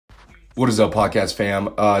What is up, podcast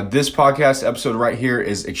fam? This podcast episode right here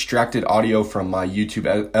is extracted audio from my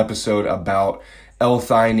YouTube episode about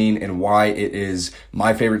L-theanine and why it is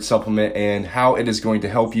my favorite supplement and how it is going to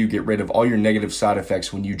help you get rid of all your negative side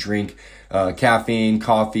effects when you drink caffeine,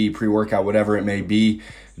 coffee, pre-workout, whatever it may be.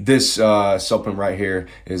 This supplement right here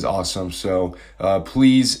is awesome. So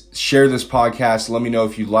please share this podcast. Let me know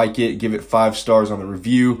if you like it. Give it 5 stars on the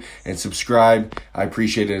review and subscribe. I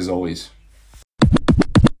appreciate it as always.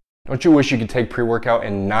 Don't you wish you could take pre-workout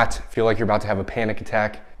and not feel like you're about to have a panic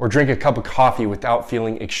attack? Or drink a cup of coffee without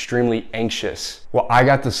feeling extremely anxious? Well, I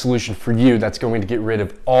got the solution for you that's going to get rid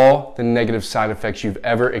of all the negative side effects you've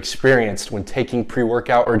ever experienced when taking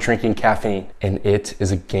pre-workout or drinking caffeine. And it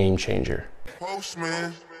is a game changer.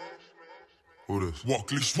 Postman. Who this? Walk,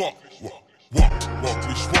 this walk, walk, walk, walk,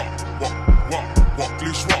 this walk, walk, walk, walk,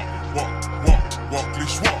 this walk, walk, walk, walk,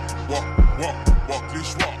 this walk, walk, walk, walk,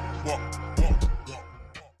 this walk, walk, walk.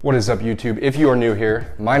 What is up, YouTube? If you are new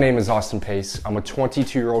here, my name is Austin Pace. I'm a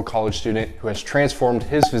 22-year-old college student who has transformed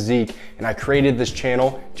his physique, and I created this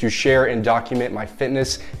channel to share and document my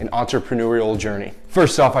fitness and entrepreneurial journey.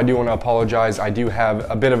 First off, I do want to apologize. I do have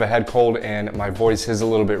a bit of a head cold and my voice is a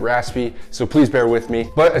little bit raspy, so please bear with me.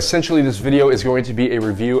 But essentially, this video is going to be a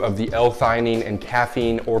review of the L-theanine and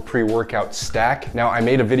caffeine or pre-workout stack. Now, I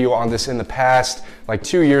made a video on this in the past, like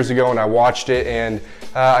 2 years ago, and I watched it, and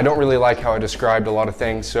I don't really like how I described a lot of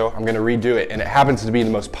things, so I'm gonna redo it. And it happens to be the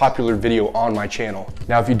most popular video on my channel.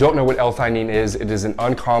 Now, if you don't know what L-theanine is, it is an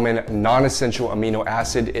uncommon, non-essential amino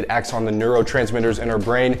acid. It acts on the neurotransmitters in our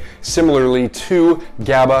brain, similarly to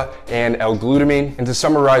GABA and L-glutamine. And to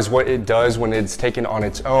summarize what it does when it's taken on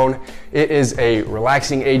its own, it is a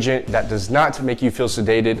relaxing agent that does not make you feel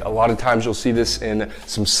sedated. A lot of times you'll see this in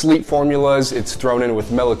some sleep formulas. It's thrown in with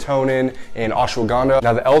melatonin and ashwagandha.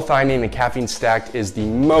 Now, the L-theanine and caffeine stack is the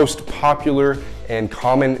most popular and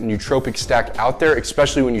common nootropic stack out there,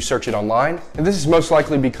 especially when you search it online. And this is most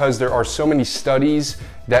likely because there are so many studies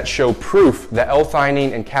that show proof that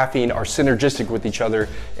L-theanine and caffeine are synergistic with each other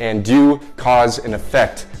and do cause an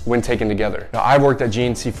effect when taken together. Now, I've worked at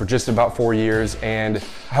GNC for just about 4 years, and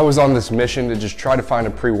I was on this mission to just try to find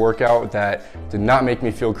a pre-workout that did not make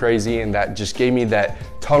me feel crazy and that just gave me that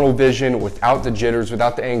tunnel vision without the jitters,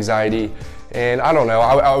 without the anxiety. And I don't know,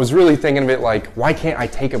 I was really thinking of it like, why can't I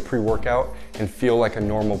take a pre-workout and feel like a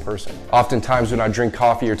normal person? Oftentimes when I drink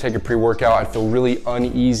coffee or take a pre-workout, I'd feel really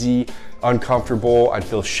uneasy, uncomfortable, I'd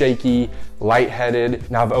feel shaky,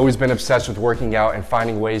 lightheaded. Now, I've always been obsessed with working out and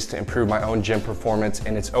finding ways to improve my own gym performance,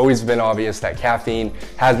 and it's always been obvious that caffeine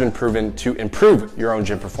has been proven to improve your own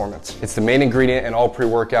gym performance. It's the main ingredient in all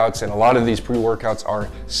pre-workouts, and a lot of these pre-workouts are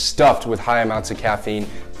stuffed with high amounts of caffeine,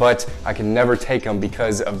 but I can never take them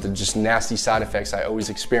because of the just nasty side effects I always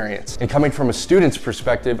experience. And coming from a student's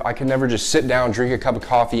perspective, I can never just sit down, drink a cup of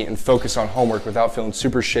coffee, and focus on homework without feeling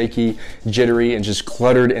super shaky, jittery, and just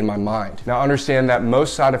cluttered in my mind. Now, understand that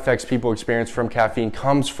most side effects people experience from caffeine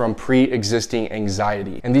comes from pre-existing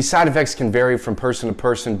anxiety. And these side effects can vary from person to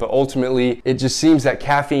person, but ultimately, it just seems that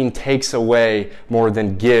caffeine takes away more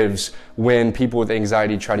than gives when people with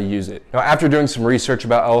anxiety try to use it. Now, after doing some research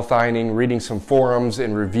about L-theanine, reading some forums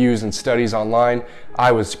and reviews and studies online,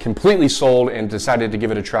 I was completely sold and decided to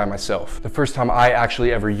give it a try myself. The first time I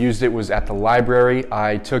actually ever used it was at the library.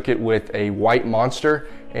 I took it with a white Monster,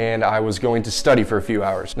 and I was going to study for a few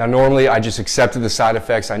hours. Now, normally I just accepted the side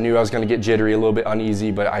effects. I knew I was gonna get jittery, a little bit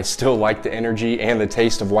uneasy, but I still liked the energy and the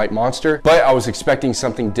taste of white Monster. But I was expecting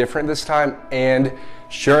something different this time, and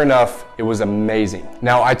sure enough, it was amazing.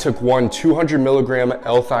 Now, I took one 200 milligram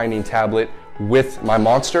L-theanine tablet with my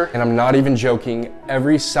Monster, and I'm not even joking,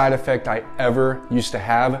 every side effect I ever used to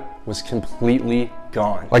have was completely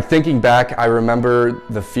gone. Like, thinking back, I remember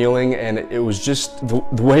the feeling, and it was just,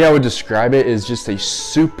 the way I would describe it is just a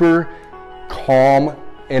super calm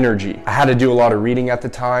energy. I had to do a lot of reading at the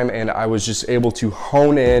time, and I was just able to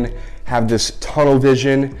hone in, have this tunnel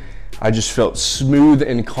vision. I just felt smooth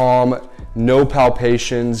and calm, no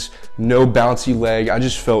palpitations, no bouncy leg. I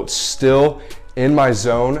just felt still in my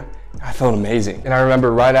zone. I felt amazing. And I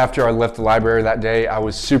remember right after I left the library that day, I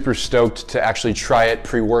was super stoked to actually try it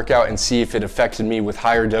pre-workout and see if it affected me with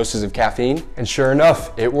higher doses of caffeine. And sure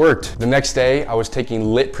enough, it worked. The next day, I was taking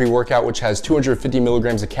LIT pre-workout, which has 250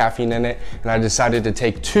 milligrams of caffeine in it, and I decided to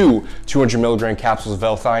take 200 milligram capsules of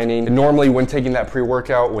L-theanine. And normally, when taking that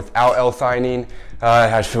pre-workout without L-theanine,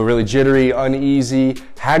 I feel really jittery, uneasy,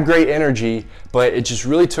 had great energy, but it just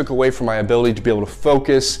really took away from my ability to be able to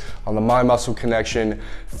focus on the mind-muscle connection,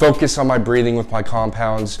 focus on my breathing with my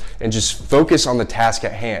compounds, and just focus on the task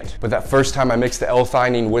at hand. But that first time I mixed the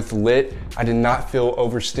L-theanine with LIT, I did not feel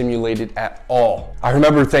overstimulated at all. I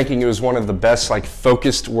remember thinking it was one of the best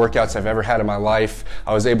focused workouts I've ever had in my life.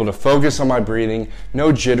 I was able to focus on my breathing,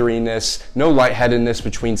 no jitteriness, no lightheadedness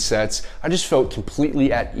between sets. I just felt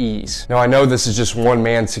completely at ease. Now I know this is just one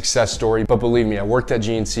man's success story, but believe me, I worked at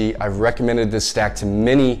GNC. I've recommended this stack to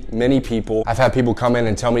many people. I've had people come in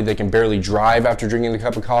and tell me they can barely drive after drinking a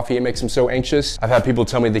cup of coffee. It makes them so anxious. I've had people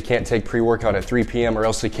tell me they can't take pre-workout at 3 p.m. or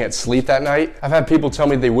else they can't sleep that night. I've had people tell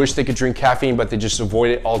me they wish they could drink caffeine, but they just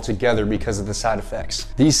avoid it altogether because of the side effects.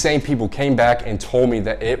 These same people came back and told me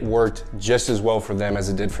that it worked just as well for them as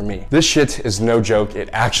it did for me. This shit is no joke. It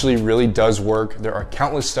actually really does work. There are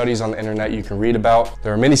countless studies on the internet you can read about.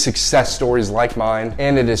 There are many success stories like mine,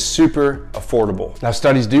 and it is super affordable. Now,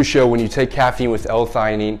 studies do show when you take caffeine with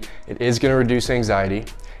L-theanine, it is going to reduce anxiety.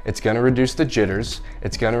 It's going to reduce the jitters.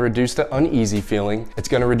 It's going to reduce the uneasy feeling. It's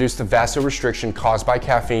going to reduce the vasorestriction caused by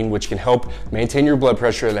caffeine, which can help maintain your blood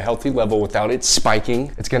pressure at a healthy level without it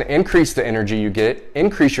spiking. It's going to increase the energy you get,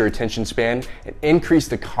 increase your attention span, and increase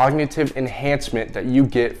the cognitive enhancement that you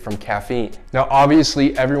get from caffeine. Now,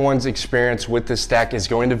 obviously, everyone's experience with this stack is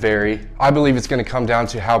going to vary. I believe it's going to come down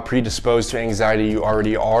to how predisposed to anxiety you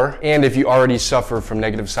already are, and if you already suffer from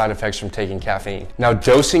negative side effects from taking caffeine. Now,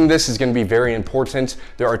 dosing this is going to be very important.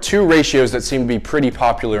 There are two ratios that seem to be pretty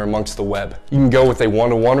popular amongst the web. You can go with a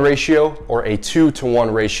 1-to-1 ratio or a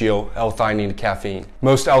 2-to-1 ratio L-theanine to caffeine.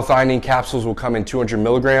 Most L-theanine capsules will come in 200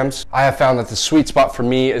 milligrams. I have found that the sweet spot for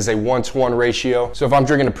me is a 1-to-1 ratio. So if I'm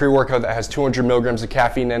drinking a pre-workout that has 200 milligrams of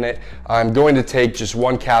caffeine in it, I'm going to take just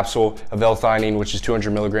one capsule of L-theanine, which is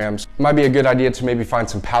 200 milligrams. It might be a good idea to maybe find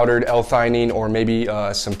some powdered L-theanine or maybe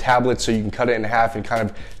some tablets so you can cut it in half and kind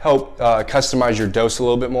of help customize your dose a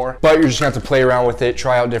little bit more. But you're just gonna have to play around with it,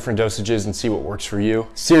 try out different dosages and see what works for you.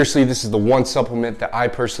 Seriously, this is the one supplement that I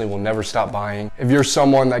personally will never stop buying. If you're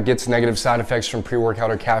someone that gets negative side effects from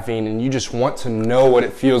pre-workout or caffeine and you just want to know what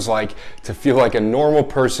it feels like to feel like a normal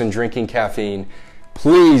person drinking caffeine,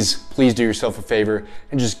 please do yourself a favor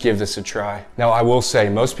and just give this a try. Now, I will say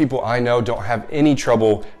most people I know don't have any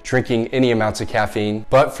trouble drinking any amounts of caffeine,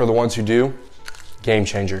 but for the ones who do, game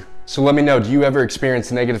changer. So let me know, do you ever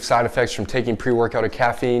experience negative side effects from taking pre-workout or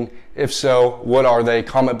caffeine? If so, what are they?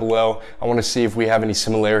 Comment below. I want to see if we have any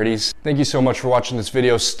similarities. Thank you so much for watching this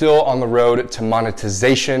video. Still on the road to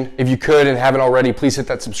monetization. If you could and haven't already, please hit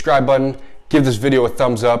that subscribe button. Give this video a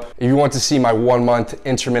thumbs up. If you want to see my 1-month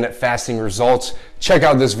intermittent fasting results, check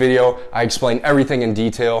out this video. I explain everything in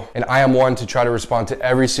detail, and I am one to try to respond to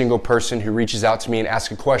every single person who reaches out to me and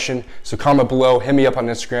asks a question. So comment below, hit me up on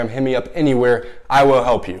Instagram, hit me up anywhere. I will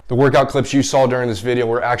help you. The workout clips you saw during this video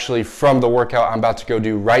were actually from the workout I'm about to go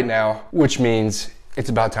do right now, which means it's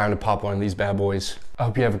about time to pop one of these bad boys. I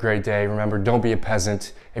hope you have a great day. Remember, don't be a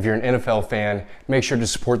peasant. If you're an NFL fan, make sure to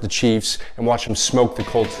support the Chiefs and watch them smoke the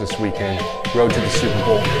Colts this weekend. Road to the Super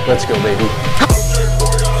Bowl. Let's go, baby.